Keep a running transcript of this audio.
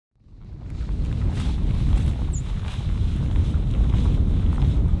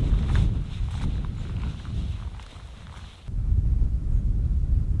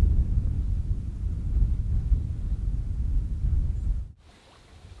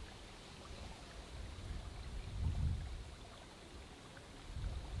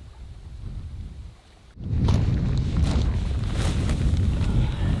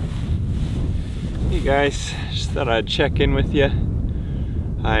guys, just thought I'd check in with you.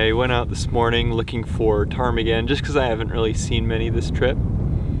 I went out this morning looking for ptarmigan just because I haven't really seen many this trip.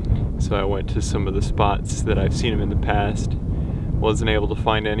 So I went to some of the spots that I've seen them in the past. Wasn't able to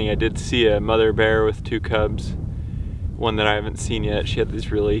find any. I did see a mother bear with 2 cubs. One that I haven't seen yet. She had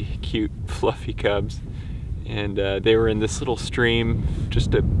these really cute fluffy cubs. And they were in this little stream,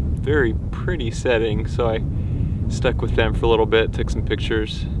 just a very pretty setting. So I stuck with them for a little bit, took some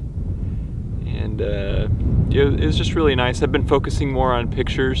pictures. And it was just really nice. I've been focusing more on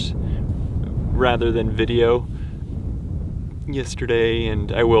pictures rather than video yesterday,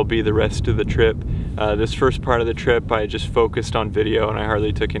 and I will be the rest of the trip. This first part of the trip I just focused on video and I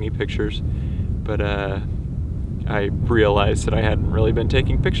hardly took any pictures, but I realized that I hadn't really been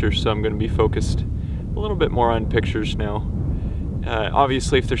taking pictures, so I'm going to be focused a little bit more on pictures now.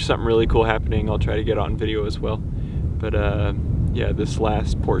 Obviously if there's something really cool happening I'll try to get on video as well, but yeah, this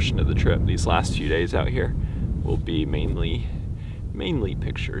last portion of the trip, these last few days out here, will be mainly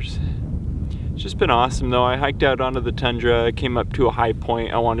pictures. It's just been awesome though. I hiked out onto the tundra, I came up to a high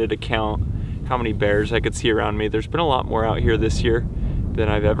point. I wanted to count how many bears I could see around me. There's been a lot more out here this year than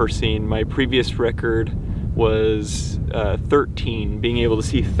I've ever seen. My previous record was 13, being able to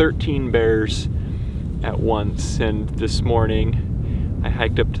see 13 bears at once, and this morning I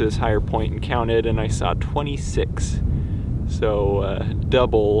hiked up to this higher point and counted and I saw 26. So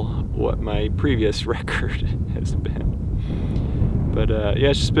double what my previous record has been. But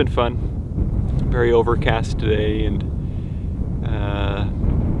yeah, it's just been fun. Very overcast today and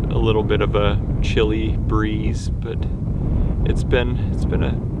a little bit of a chilly breeze, but it's been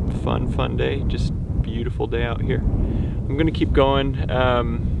a fun day. Just beautiful day out here. I'm gonna keep going.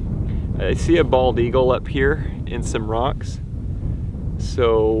 I see a bald eagle up here in some rocks,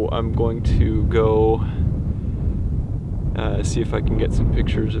 so I'm going to go see if I can get some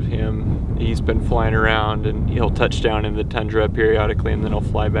pictures of him. He's been flying around and he'll touch down in the tundra periodically and then he'll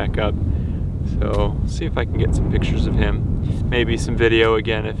fly back up. So see if I can get some pictures of him. Maybe some video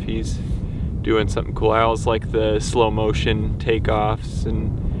again if he's doing something cool. I always like the slow motion takeoffs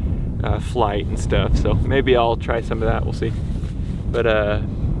and flight and stuff. So maybe I'll try some of that, we'll see. But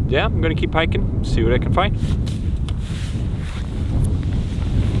yeah, I'm gonna keep hiking, see what I can find.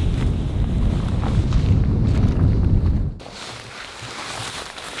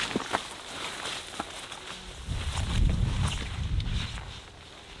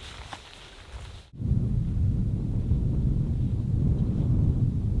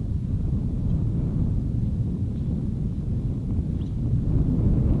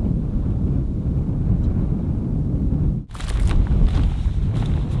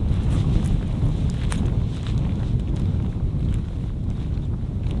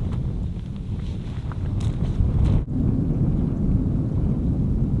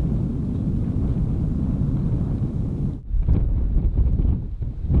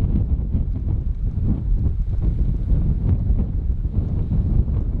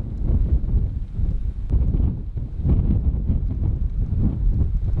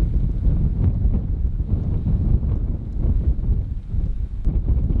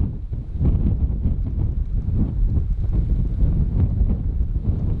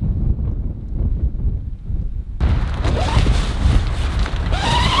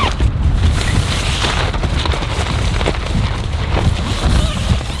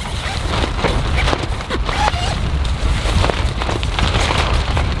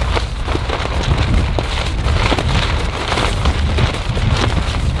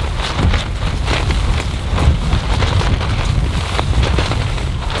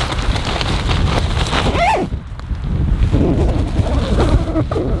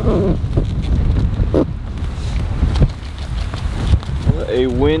 A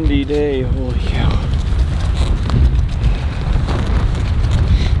windy day, holy cow.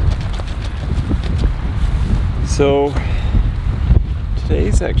 So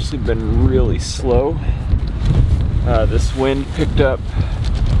today's actually been really slow. This wind picked up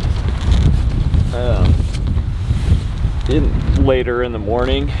later in the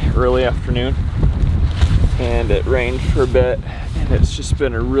morning, early afternoon, and it rained for a bit, and it's just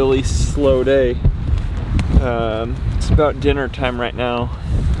been a really slow day. It's about dinner time right now,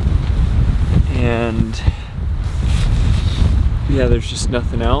 and yeah, there's just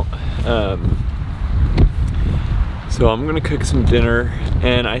nothing out. So I'm gonna cook some dinner,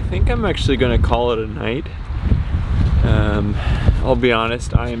 and I think I'm actually gonna call it a night. I'll be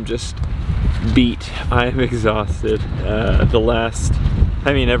honest, I am just beat. I am exhausted.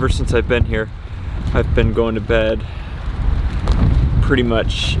 Ever since I've been here, I've been going to bed pretty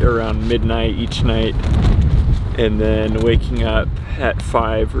much around midnight each night. and then waking up at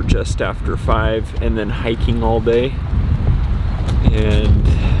 5 or just after 5, and then hiking all day. And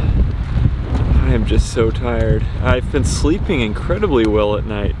I'm just so tired. I've been sleeping incredibly well at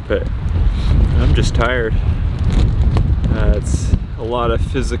night, but I'm just tired. It's a lot of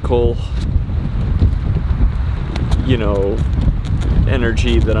physical, you know,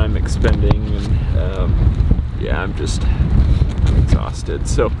 energy that I'm expending, and yeah, I'm exhausted.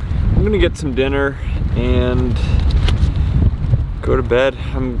 So I'm gonna get some dinner and go to bed.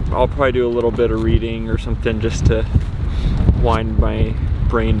 I'll probably do a little bit of reading or something just to wind my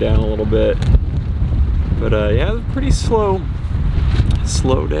brain down a little bit. But yeah, it was a pretty slow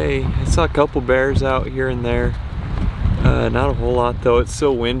day. I saw a couple bears out here and there. Not a whole lot though. It's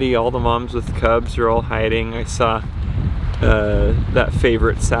so windy. All the moms with cubs are all hiding. I saw that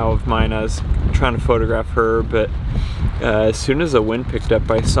favorite sow of mine. I was trying to photograph her, but as soon as the wind picked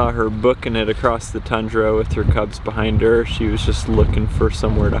up, I saw her booking it across the tundra with her cubs behind her. She was just looking for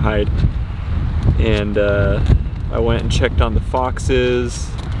somewhere to hide. And I went and checked on the foxes,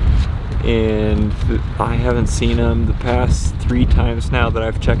 and I haven't seen them the past 3 times now that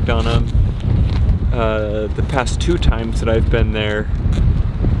I've checked on them. The past 2 times that I've been there,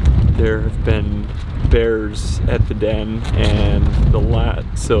 there have been bears at the den, and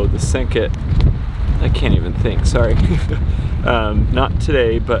so the Senket, I can't even think, sorry. Not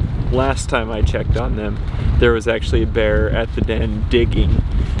today, but last time I checked on them, there was actually a bear at the den digging.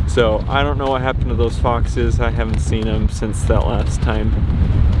 So I don't know what happened to those foxes. I haven't seen them since that last time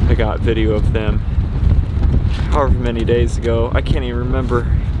I got video of them. However many days ago, I can't even remember.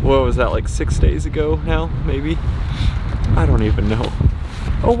 What was that, like 6 days ago now, maybe? I don't even know.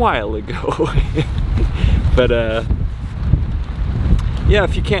 A while ago. But yeah,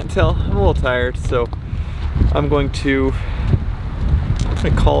 if you can't tell, I'm a little tired, so I'm gonna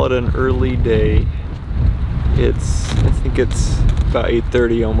call it an early day. I think it's about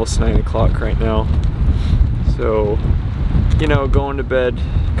 8:30, almost 9 o'clock right now. So, you know, going to bed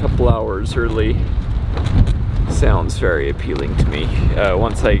a couple hours early sounds very appealing to me.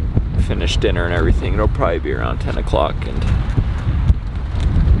 Once I finish dinner and everything, it'll probably be around 10 o'clock, and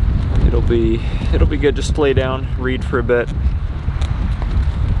it'll be good just to lay down, read for a bit,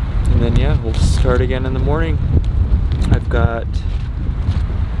 and then yeah, we'll start again in the morning. I've got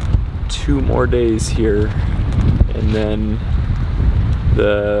 2 more days here, and then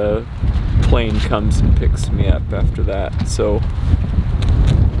the plane comes and picks me up after that. So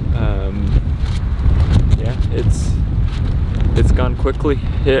yeah, it's gone quickly.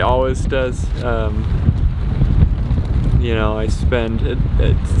 It always does. You know, I spend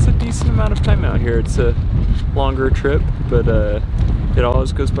it's a decent amount of time out here. It's a longer trip, but it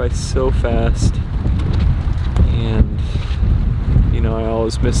always goes by so fast, and you know, I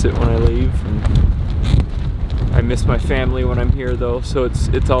always miss it when I leave, and I miss my family when I'm here though, so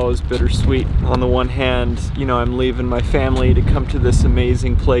it's always bittersweet. On the one hand, you know, I'm leaving my family to come to this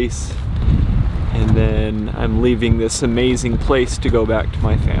amazing place, and then I'm leaving this amazing place to go back to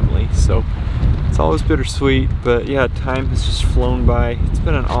my family, so it's always bittersweet. But yeah, time has just flown by. It's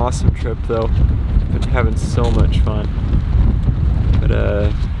been an awesome trip though. I've been having so much fun. But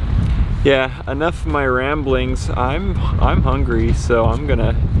yeah, enough of my ramblings. I'm hungry, so I'm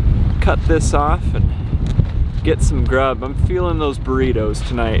gonna cut this off and get some grub. I'm feeling those burritos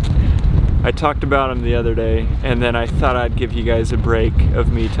tonight. I talked about them the other day, and then I thought I'd give you guys a break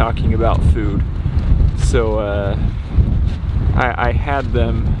of me talking about food. So I had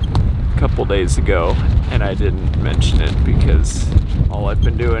them a couple days ago, and I didn't mention it because all I've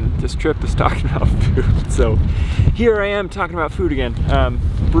been doing this trip is talking about food. So here I am talking about food again.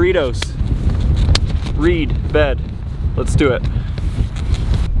 Burritos, read, bed. Let's do it.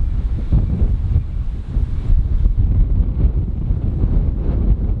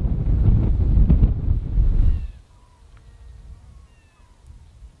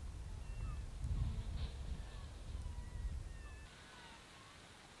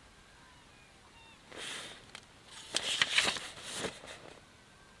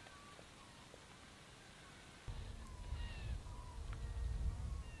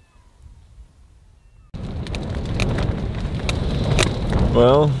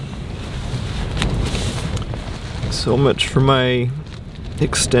 Well, so much for my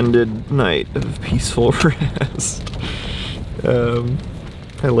extended night of peaceful rest.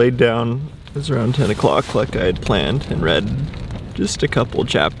 I laid down, it was around 10 o'clock like I had planned, and read just a couple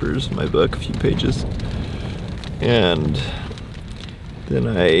chapters in my book, a few pages. And then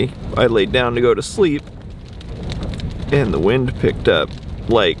I laid down to go to sleep, and the wind picked up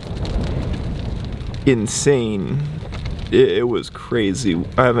like insane. it was crazy.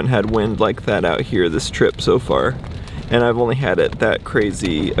 I haven't had wind like that out here this trip so far. And I've only had it that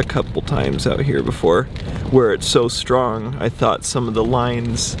crazy a couple times out here before, where it's so strong, I thought some of the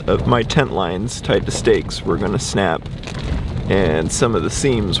lines of my tent lines tied to stakes were gonna snap, and some of the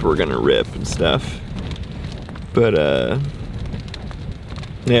seams were gonna rip and stuff. But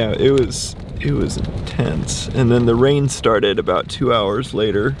yeah, it was intense. And then the rain started about 2 hours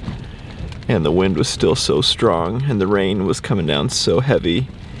later, and the wind was still so strong, and the rain was coming down so heavy.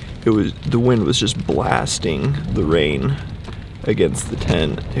 The wind was just blasting the rain against the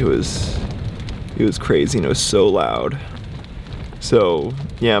tent. It was crazy, and it was so loud. So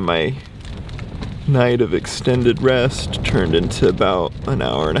yeah, my night of extended rest turned into about an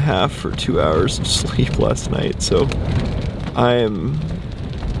hour and a half or 2 hours of sleep last night. So I am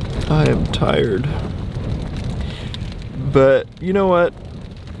tired. But you know what?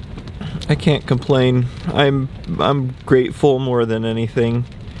 I can't complain. I'm grateful more than anything.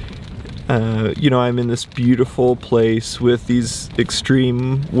 You know, I'm in this beautiful place with these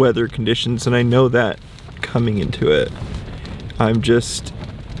extreme weather conditions, and I know that coming into it. I'm just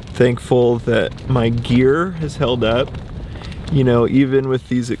thankful that my gear has held up. You know, even with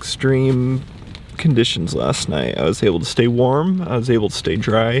these extreme conditions last night, I was able to stay warm, I was able to stay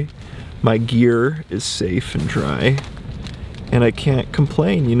dry. My gear is safe and dry, and I can't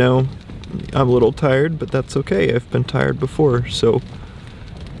complain. You know, I'm a little tired, but that's okay. I've been tired before, so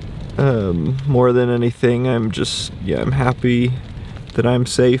more than anything, I'm happy that I'm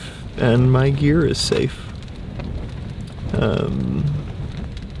safe and my gear is safe. So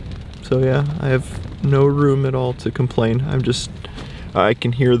yeah, I have no room at all to complain. I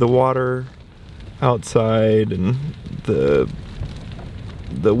can hear the water outside, and the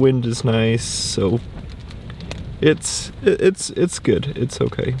wind is nice, so it's good. It's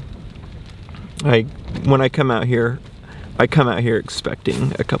okay. When I come out here,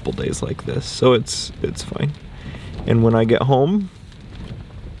 expecting a couple days like this, so it's fine. And when I get home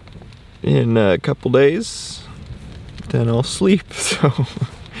in a couple days, then I'll sleep. So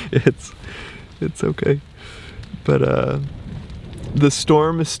it's okay. But the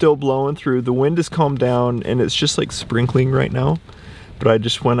storm is still blowing through. The wind has calmed down, and it's just like sprinkling right now. But I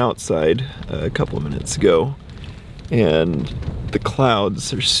just went outside a couple of minutes ago, and the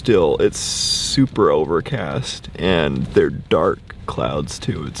clouds are still, it's super overcast, and they're dark clouds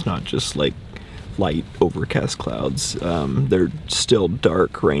too. It's not just like light overcast clouds. They're still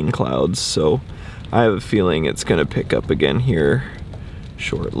dark rain clouds, so I have a feeling it's gonna pick up again here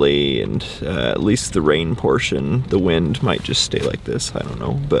shortly, and at least the rain portion. The wind might just stay like this, I don't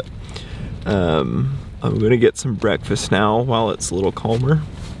know. But I'm gonna get some breakfast now while it's a little calmer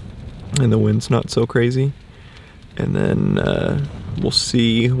and the wind's not so crazy. And then we'll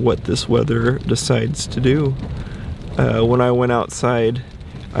see what this weather decides to do. When I went outside,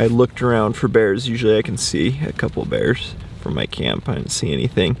 I looked around for bears. Usually I can see a couple bears from my camp. I didn't see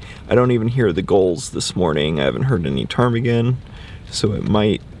anything. I don't even hear the gulls this morning. I haven't heard any ptarmigan, so it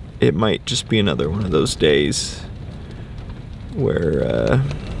might just be another one of those days where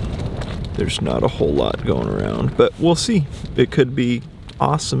there's not a whole lot going around. But we'll see. It could be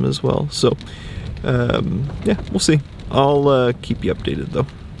awesome as well. So yeah, we'll see. I'll keep you updated though.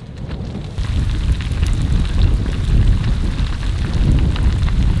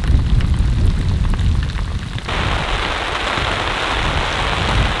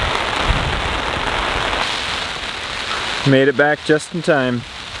 Made it back just in time.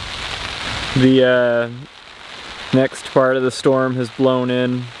 The next part of the storm has blown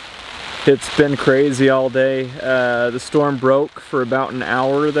in. It's been crazy all day. The storm broke for about an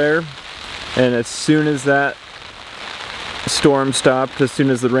hour there. And as soon as that storm stopped, as soon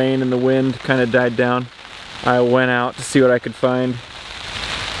as the rain and the wind kind of died down, I went out to see what I could find.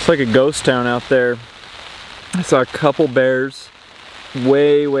 It's like a ghost town out there. I saw a couple bears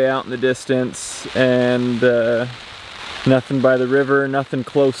way out in the distance, and nothing by the river, nothing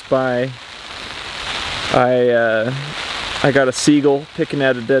close by. I got a seagull picking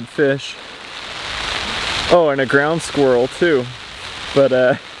at a dead fish. Oh, and a ground squirrel too.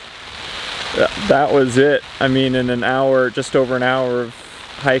 But that was it. I mean, in an hour, just over an hour of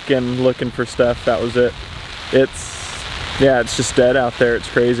hiking, looking for stuff, that was it. It's just dead out there. It's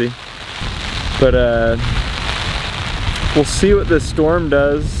crazy. But we'll see what this storm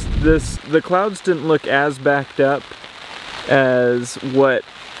does. The clouds didn't look as backed up as what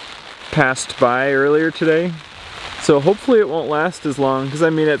passed by earlier today. So hopefully it won't last as long, because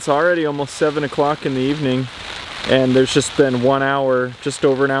I mean, it's already almost 7 o'clock in the evening. And there's just been 1 hour, just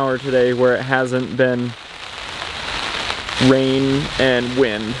over an hour today, where it hasn't been rain and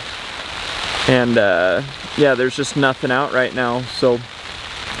wind. And yeah, there's just nothing out right now. So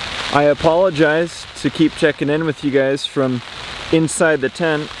I apologize to keep checking in with you guys from inside the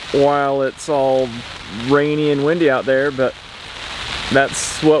tent while it's all rainy and windy out there, but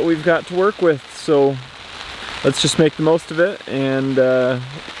that's what we've got to work with. So let's just make the most of it and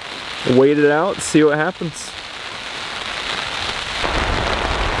wait it out, see what happens.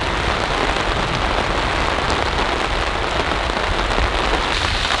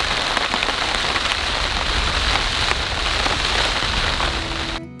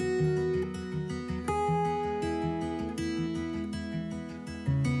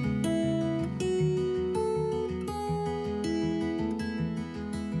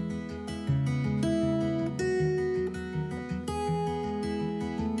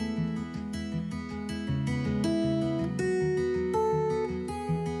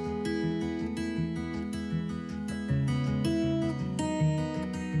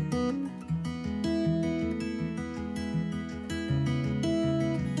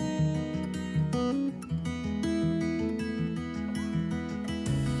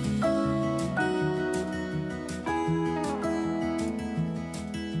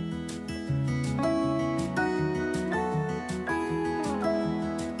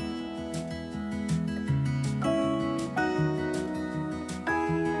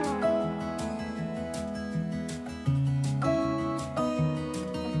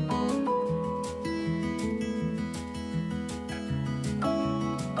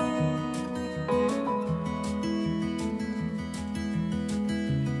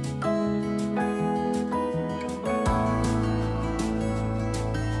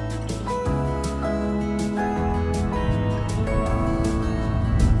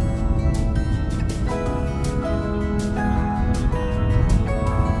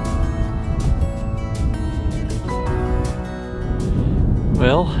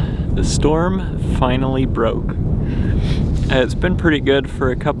 Well, the storm finally broke. It's been pretty good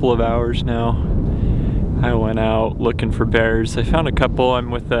for a couple of hours now. I went out looking for bears. I found a couple. I'm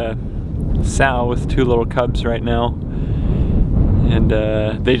with a sow with 2 little cubs right now. And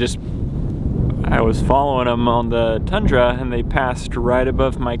I was following them on the tundra and they passed right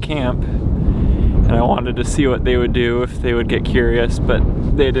above my camp. And I wanted to see what they would do, if they would get curious, but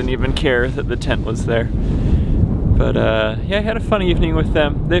they didn't even care that the tent was there. But yeah, I had a fun evening with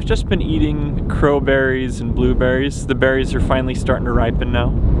them. They've just been eating crowberries and blueberries. The berries are finally starting to ripen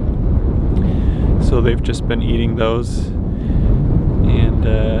now. So they've just been eating those. And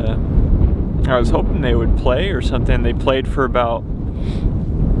I was hoping they would play or something. They played for about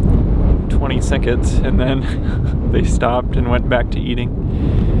 20 seconds and then they stopped and went back to eating.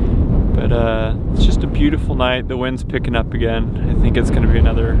 But it's just a beautiful night. The wind's picking up again. I think it's going to be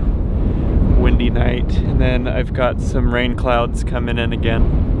another windy night, and then I've got some rain clouds coming in again,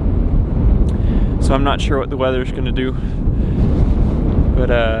 so I'm not sure what the weather's gonna do. But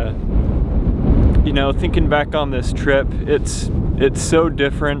you know, thinking back on this trip, it's so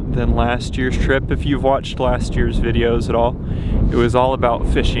different than last year's trip. If you've watched last year's videos at all, it was all about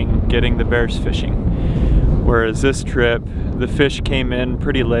fishing, getting the bears fishing, whereas this trip the fish came in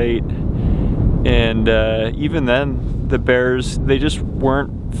pretty late, and even then the bears, they just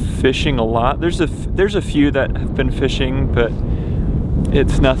weren't fishing a lot. There's a few that have been fishing, but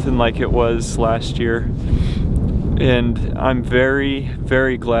it's nothing like it was last year. And I'm very,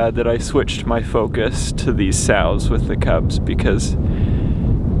 very glad that I switched my focus to these sows with the cubs, because,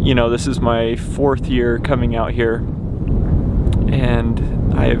 you know, this is my 4th year coming out here,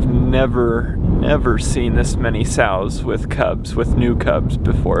 and I have never seen this many sows with cubs, with new cubs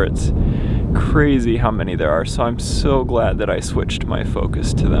before. It's crazy how many there are, so I'm so glad that I switched my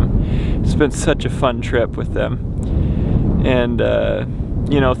focus to them. It's been such a fun trip with them. And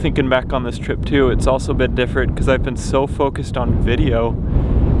you know, thinking back on this trip too, it's also been different because I've been so focused on video.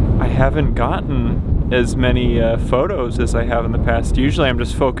 I haven't gotten as many photos as I have in the past. Usually I'm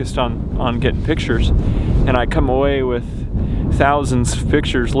just focused on getting pictures, and I come away with thousands of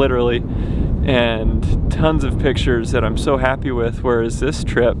pictures, literally, and tons of pictures that I'm so happy with, whereas this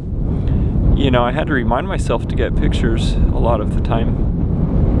trip, you know, I had to remind myself to get pictures a lot of the time.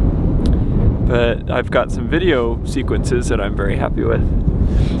 But I've got some video sequences that I'm very happy with.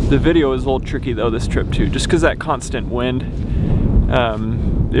 The video is a little tricky though this trip too, just because that constant wind.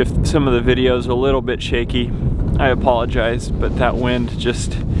 If some of the videos are a little bit shaky, I apologize, but that wind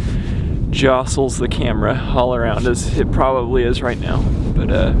just jostles the camera all around, as it probably is right now. But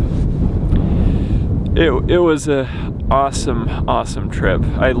it was a awesome trip.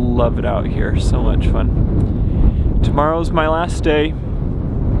 I love it out here, so much fun. Tomorrow's my last day,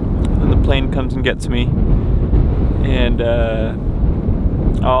 and the plane comes and gets me, and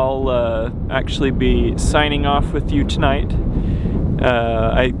I'll actually be signing off with you tonight.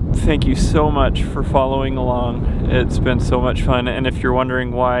 I thank you so much for following along. It's been so much fun, and if you're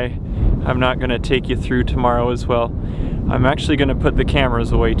wondering why I'm not going to take you through tomorrow as well, I'm actually going to put the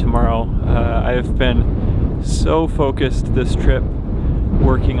cameras away tomorrow. I've been so focused this trip,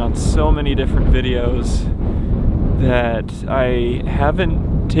 working on so many different videos, that I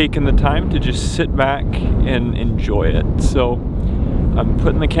haven't taken the time to just sit back and enjoy it. So I'm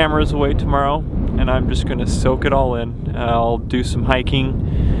putting the cameras away tomorrow, and I'm just gonna soak it all in. I'll do some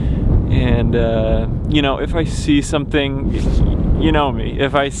hiking, and you know, if I see something, you know me,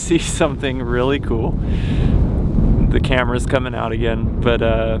 if I see something really cool, the camera's coming out again. But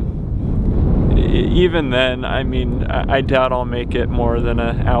even then, I mean, I doubt I'll make it more than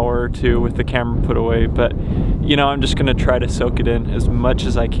an hour or two with the camera put away. But you know, I'm just gonna try to soak it in as much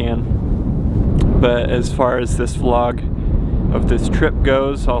as I can. But as far as this vlog of this trip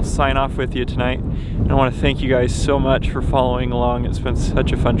goes, I'll sign off with you tonight. And I want to thank you guys so much for following along. It's been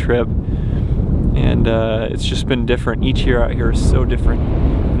such a fun trip, and it's just been different. Each year out here is so different.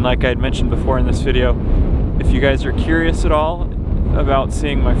 And like I had mentioned before in this video, if you guys are curious at all about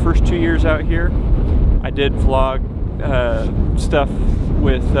seeing my first 2 years out here, I did vlog stuff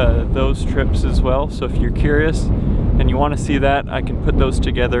with those trips as well. So if you're curious and you want to see that, I can put those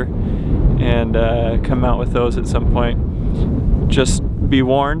together and come out with those at some point. Just be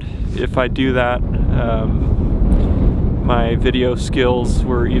warned, if I do that, my video skills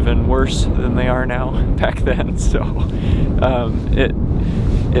were even worse than they are now back then. So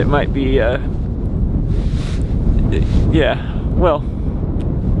it might be yeah, well,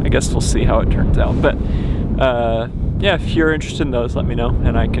 I guess we'll see how it turns out. But yeah, if you're interested in those, let me know,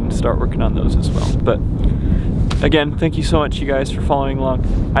 and I can start working on those as well. But again, thank you so much, you guys, for following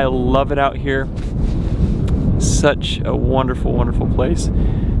along. I love it out here. Such a wonderful, wonderful place.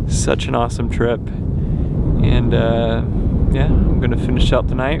 Such an awesome trip. And yeah, I'm gonna finish out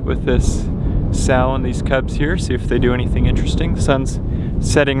the night with this sow and these cubs here, see if they do anything interesting. The sun's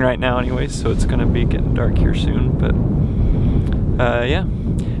setting right now anyways, so it's gonna be getting dark here soon. But yeah,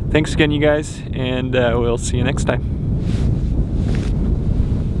 thanks again, you guys, and we'll see you next time.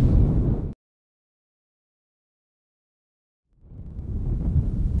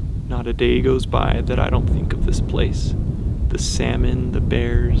 Not a day goes by that I don't think of this place. The salmon, the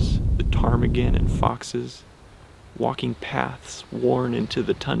bears, the ptarmigan and foxes, walking paths worn into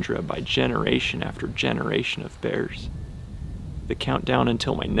the tundra by generation after generation of bears. The countdown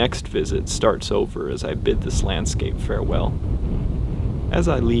until my next visit starts over as I bid this landscape farewell. As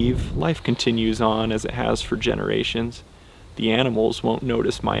I leave, life continues on as it has for generations. The animals won't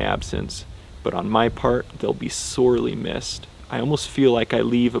notice my absence, but on my part, they'll be sorely missed. I almost feel like I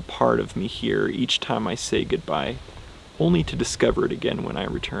leave a part of me here each time I say goodbye, only to discover it again when I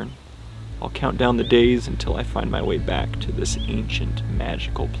return. I'll count down the days until I find my way back to this ancient,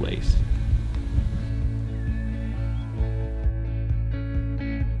 magical place.